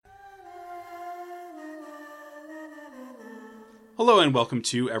Hello and welcome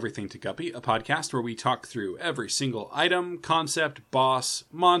to Everything to Guppy, a podcast where we talk through every single item, concept, boss,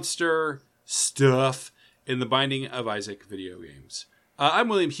 monster, stuff in the Binding of Isaac video games. I'm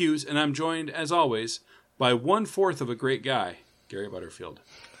William Hughes, and I'm joined, as always, by 1/4 of a great guy, Gary Butterfield.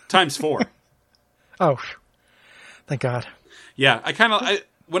 Times 4. Oh, thank God. Yeah,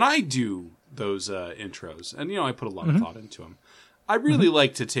 when I do those intros, and I put a lot of thought into them, I really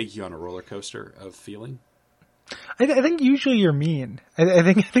like to take you on a roller coaster of feeling. I think usually you're mean.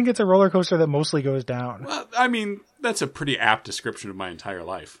 I think it's a roller coaster that mostly goes down. Well, I mean, that's a pretty apt description of my entire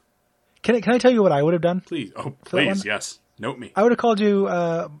life. Can I tell you what I would have done? Please. Oh, please, yes. Note me. I would have called you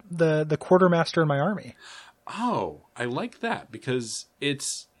the quartermaster in my army. Oh, I like that because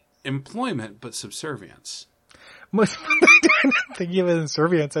it's employment but subservience. Most I don't think of it as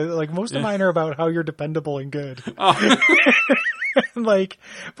subservience. Most of mine are about how you're dependable and good. Oh. But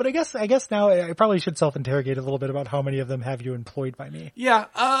I guess now I probably should self-interrogate a little bit about how many of them have you employed by me. Yeah,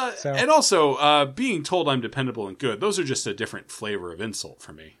 and also being told I'm dependable and good. Those are just a different flavor of insult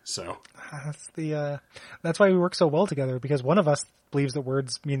for me. So that's why we work so well together, because one of us believes that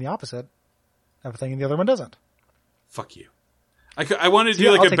words mean the opposite of a thing, and the other one doesn't. Fuck you. I wanted to do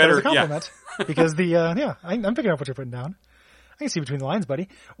I'll like take a better that as a compliment, because I'm picking up what you're putting down. I can see between the lines, buddy.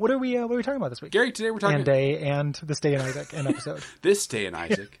 What are we talking about this week? Gary, today we're talking... And This Day in Isaac, an episode. This Day in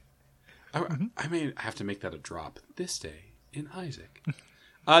Isaac. I may have to make that a drop. This Day in Isaac.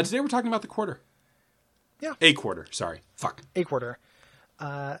 Today we're talking about the quarter. Yeah. A quarter, sorry. Fuck. A quarter.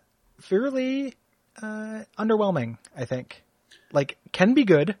 Fairly underwhelming, I think. Can be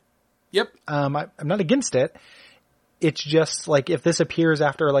good. Yep. I'm not against it. It's just, if this appears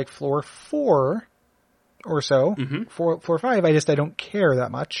after, floor 4... or so, 4 or 5, I don't care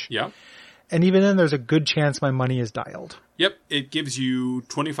that much. Yeah. And even then, there's a good chance my money is dialed. Yep, it gives you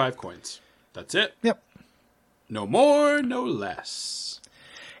 25 coins. That's it. Yep. No more, no less.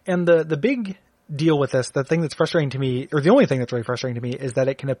 And the big deal with this, the thing that's frustrating to me, or the only thing that's really frustrating to me, is that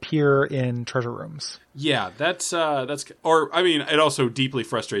it can appear in treasure rooms. Yeah, it also deeply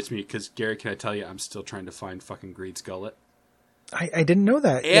frustrates me because, Gary, can I tell you, I'm still trying to find fucking Greed's Gullet. I didn't know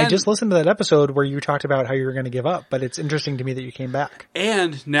that. I just listened to that episode where you talked about how you were going to give up, but it's interesting to me that you came back.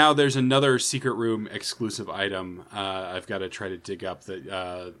 And now there's another secret room exclusive item I've got to try to dig up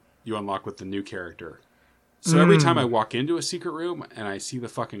that you unlock with the new character. So every time I walk into a secret room and I see the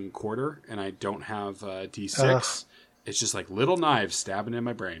fucking quarter and I don't have D6, it's just like little knives stabbing in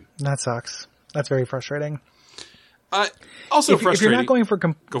my brain. That sucks. That's very frustrating. Also frustrating. If you're not going for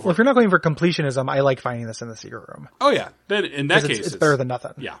completionism, I like finding this in the secret room. Oh yeah, then in that case, it's better than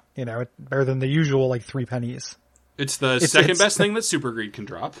nothing. Yeah, it's better than the usual 3 pennies. It's the second best thing that Super Greed can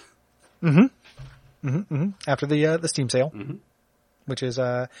drop. After the Steam sale, which is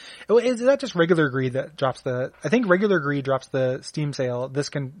that just regular Greed that drops the? I think regular Greed drops the Steam sale. This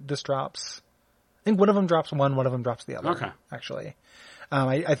drops. I think one of them drops one of them drops the other. Okay, actually.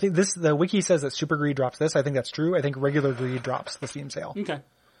 I think the wiki says that Super Greed drops this. I think that's true. I think regular Greed drops the Steam sale. Okay.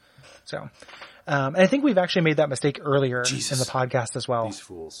 So, and I think we've actually made that mistake earlier in the podcast as well. These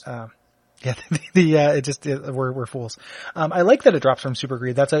fools. We're fools. I like that it drops from Super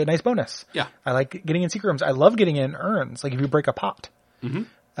Greed. That's a nice bonus. Yeah. I like getting in secret rooms. I love getting in urns. If you break a pot,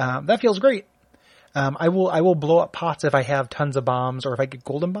 that feels great. I will blow up pots if I have tons of bombs, or if I get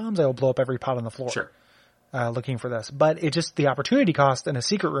golden bombs, I will blow up every pot on the floor. Sure. Looking for this, but it just, the opportunity cost in a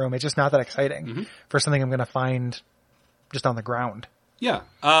secret room, it's just not that exciting for something I'm going to find just on the ground. Yeah.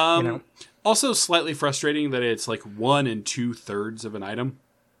 Also slightly frustrating that it's 1 2/3 of an item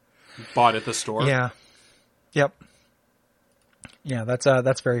bought at the store. Yeah. Yep. Yeah,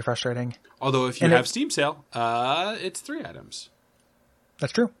 that's very frustrating. Although if you have Steam sale, it's 3 items.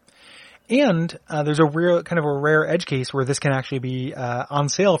 That's true. And there's a rare edge case where this can actually be on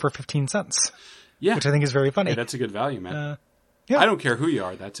sale for 15 cents. Yeah. Which I think is very funny. Yeah, that's a good value, man. Yeah. I don't care who you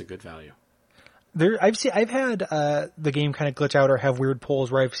are. That's a good value. I've had the game kind of glitch out or have weird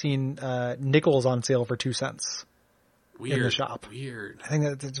pulls where I've seen nickels on sale for 2 cents in the shop. Weird. I think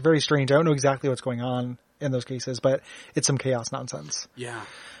that it's very strange. I don't know exactly what's going on in those cases, but it's some chaos nonsense. Yeah.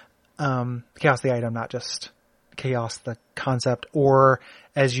 Chaos the item, not just chaos the concept, or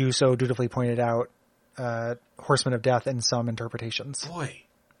as you so dutifully pointed out, Horseman of Death in some interpretations. Boy.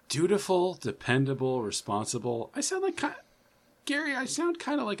 Dutiful, dependable, responsible. I sound Gary, I sound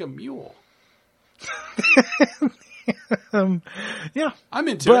kind of like a mule. Yeah. I'm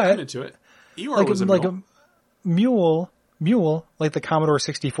into it. Eeyore was a mule. A mule, like the Commodore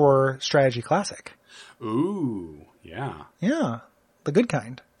 64 strategy classic. Ooh, yeah. Yeah. The good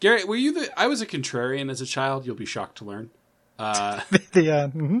kind. Gary, I was a contrarian as a child. You'll be shocked to learn.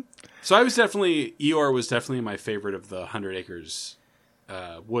 So I was definitely, Eeyore was definitely my favorite of the 100 Acres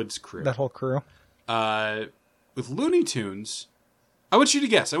Woods crew. That whole crew. With Looney Tunes, I want you to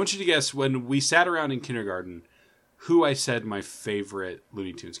guess. I want you to guess when we sat around in kindergarten who I said my favorite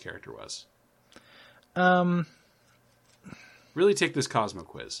Looney Tunes character was. Really take this Cosmo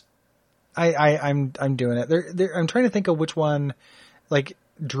quiz. I'm doing it. I'm trying to think of which one, like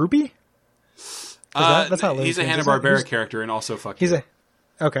Droopy. That's not Looney he's a Tunes, Hanna-Barbera character, and also fuck. He's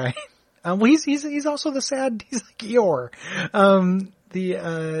okay. Well, he's also the sad. He's like Eeyore.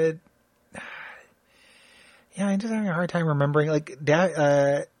 Yeah, I'm just having a hard time remembering. Like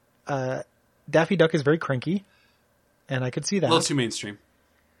Daffy Duck is very cranky, and I could see that. A little too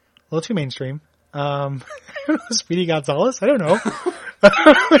mainstream. Speedy Gonzales? I don't know.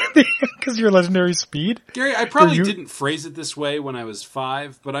 Because you're legendary Speed. Gary, I probably didn't phrase it this way when I was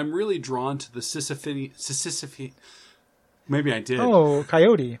 5, but I'm really drawn to the Sisyphus. Maybe I did. Oh,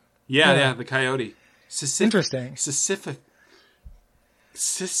 Coyote. Yeah, the Coyote. Interesting.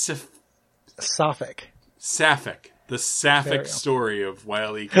 Sapphic. The Sapphic story of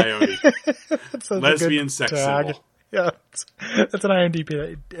Wile E. Coyote. Lesbian sex symbol. Yeah, that's an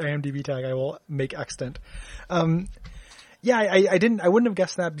IMDb tag I will make extant. Yeah, I wouldn't have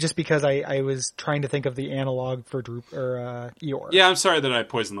guessed that just because I was trying to think of the analog for Eeyore. Yeah, I'm sorry that I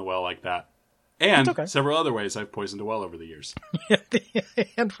poisoned the well like that. And several other ways I've poisoned a well over the years.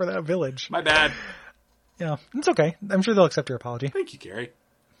 And for that village. My bad. Yeah, it's okay. I'm sure they'll accept your apology. Thank you, Gary.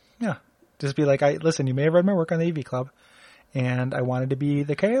 Yeah. Just be like, listen, you may have read my work on the AV Club, and I wanted to be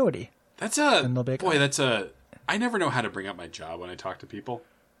the Coyote. I never know how to bring up my job when I talk to people.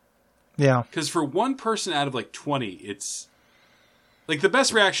 Yeah. Because for one person out of like 20, it's like the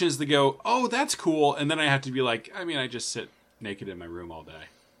best reaction is to go, oh, that's cool. And then I have to be like, I mean, I just sit naked in my room all day.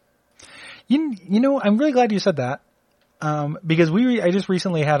 You know, I'm really glad you said that. Because I just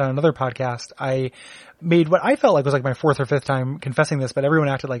recently had on another podcast, I made what I felt like was like my 4th or 5th time confessing this, but everyone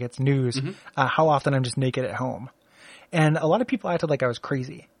acted like it's news, how often I'm just naked at home. And a lot of people acted like I was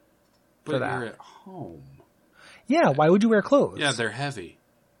crazy for that. You're at home. Yeah, why would you wear clothes? Yeah, they're heavy.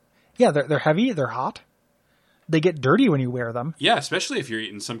 Yeah, they're heavy, they're hot. They get dirty when you wear them. Yeah, especially if you're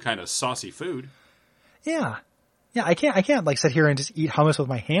eating some kind of saucy food. Yeah. Yeah, I can't like sit here and just eat hummus with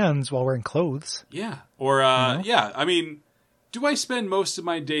my hands while wearing clothes. Yeah. Or, yeah, I mean, do I spend most of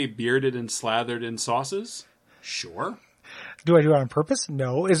my day bearded and slathered in sauces? Sure. Do I do it on purpose?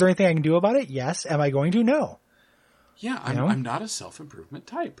 No. Is there anything I can do about it? Yes. Am I going to? No. Yeah, I'm not a self-improvement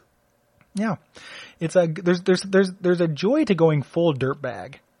type. Yeah. There's a joy to going full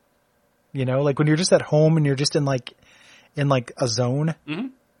dirtbag. You know, like when you're just at home and you're just in like a zone. Mm-hmm.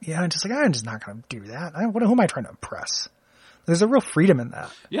 Yeah, I'm just like, I'm just not going to do that. Who am I trying to impress? There's a real freedom in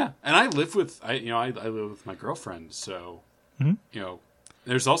that. Yeah, and I live with I live with my girlfriend, so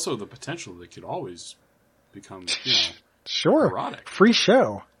there's also the potential that it could always become sure erotic. Free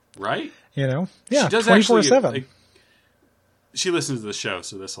show, right? You know, yeah, she does 24/7. She listens to the show,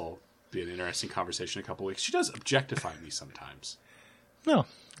 so this will be an interesting conversation in a couple of weeks. She does objectify me sometimes. No,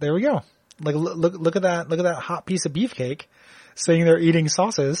 there we go. Like look at that hot piece of beefcake. Sitting there eating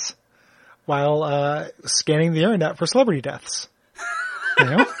sauces while scanning the internet for celebrity deaths. You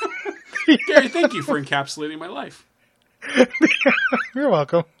know? Gary, thank you for encapsulating my life. You're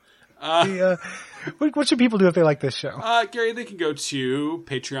welcome. What should people do if they like this show? Gary, they can go to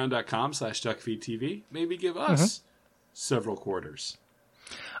patreon.com/duckfeedtv. Maybe give us several quarters.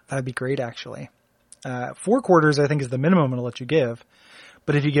 That'd be great, actually. 4 quarters, I think, is the minimum it'll let you give.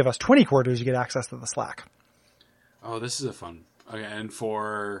 But if you give us 20 quarters, you get access to the Slack. Oh, this is a fun. Okay, and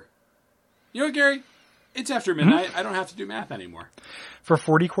for... You know what, Gary? It's after midnight. I don't have to do math anymore. For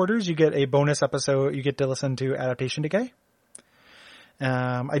 40 quarters, you get a bonus episode. You get to listen to Adaptation Decay.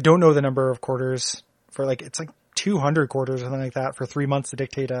 I don't know the number of quarters for it's like 200 quarters or something like that for 3 months to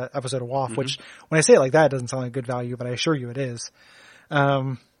dictate an episode of WAF, which when I say it like that, it doesn't sound like good value, but I assure you it is.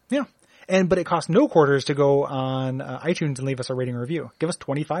 Yeah. But it costs no quarters to go on iTunes and leave us a rating or review. Give us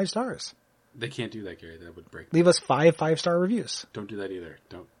 25 stars. They can't do that, Gary. That would break. Leave us 5 5-star reviews. Don't do that either.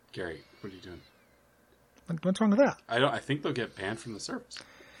 Don't, Gary. What are you doing? What's wrong with that? I think they'll get banned from the service.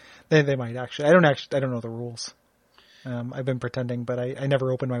 They might actually. I don't know the rules. I've been pretending, but I never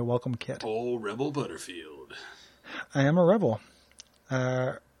opened my welcome kit. Old Rebel Butterfield. I am a rebel.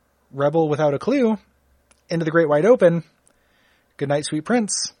 Rebel without a clue. Into the great wide open. Good night, sweet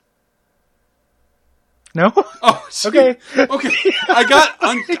prince. No? Oh, okay. Okay.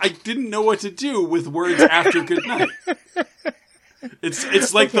 I didn't know what to do with words after good night.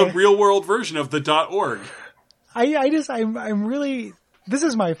 It's like the real world version of the .org. I'm really, this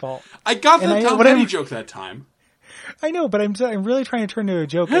is my fault. I got the Tom Petty joke that time. I know, but I'm really trying to turn to a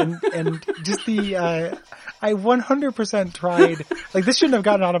joke, and just I 100% tried, like, this shouldn't have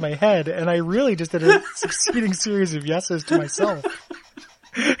gotten out of my head, and I really just did a succeeding series of yeses to myself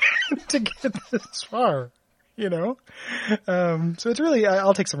to get this far, you know? So it's really,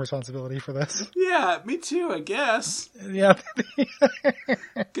 I'll take some responsibility for this. Yeah, me too, I guess. Yeah.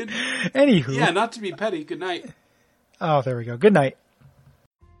 Good. Anywho. Yeah, not to be petty, good night. Oh, there we go. Good night.